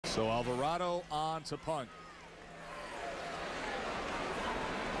So Alvarado on to punt.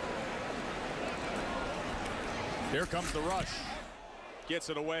 Here comes the rush. Gets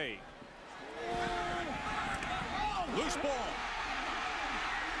it away. Loose ball.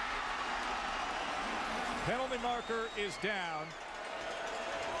 Penalty marker is down.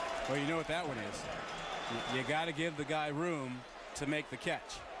 Well, you know what that one is. You got to give the guy room to make the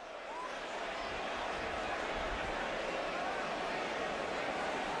catch.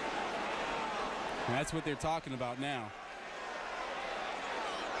 And that's what they're talking about now.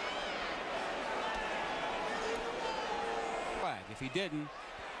 Flag. If he didn't.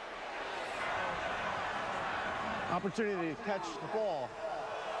 Opportunity to catch the ball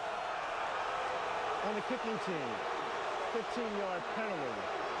on the kicking team. 15-yard penalty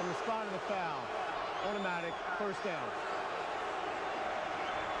from the spot of the foul. Automatic first down.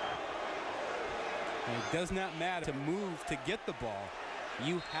 And it does not matter to move to get the ball.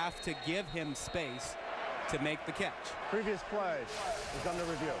 You have to give him space to make the catch. Previous play is under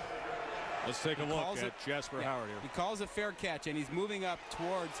review. Let's take a look at Jasper Howard here. He calls a fair catch, and he's moving up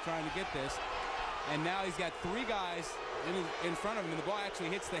towards trying to get this. And now he's got three guys in front of him, and the ball actually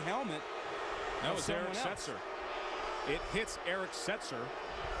hits the helmet. That was Eric Setzer. It hits Eric Setzer,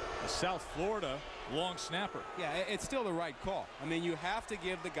 a South Florida long snapper. Yeah, it's still the right call. I mean, you have to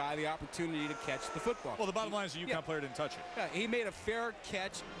give the guy the opportunity to catch the football. Well, the bottom line is the UConn player didn't touch it. Yeah, he made a fair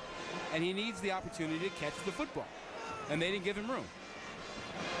catch, and he needs the opportunity to catch the football. And they didn't give him room.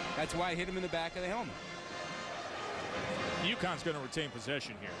 That's why I hit him in the back of the helmet. UConn's going to retain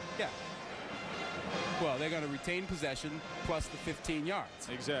possession here. Yeah. Well, they're going to retain possession plus the 15 yards.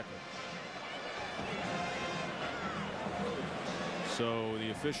 Exactly. So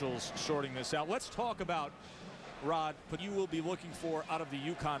the officials sorting this out. Let's talk about, Rod, what you will be looking for out of the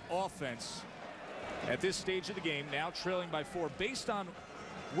UConn offense at this stage of the game, now trailing by 4, based on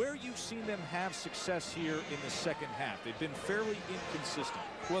where you've seen them have success here in the second half. They've been fairly inconsistent.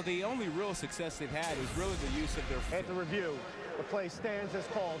 Well, the only real success they've had is really the use of their field. At the review, the play stands as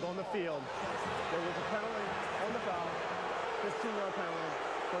called on the field. There was a penalty on the foul, 15-yard penalty,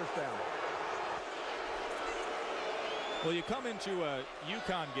 first down. Well, you come into a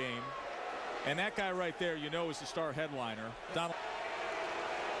UConn game, and that guy right there, you know, is the star headliner. Donald.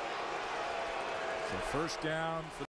 So first down for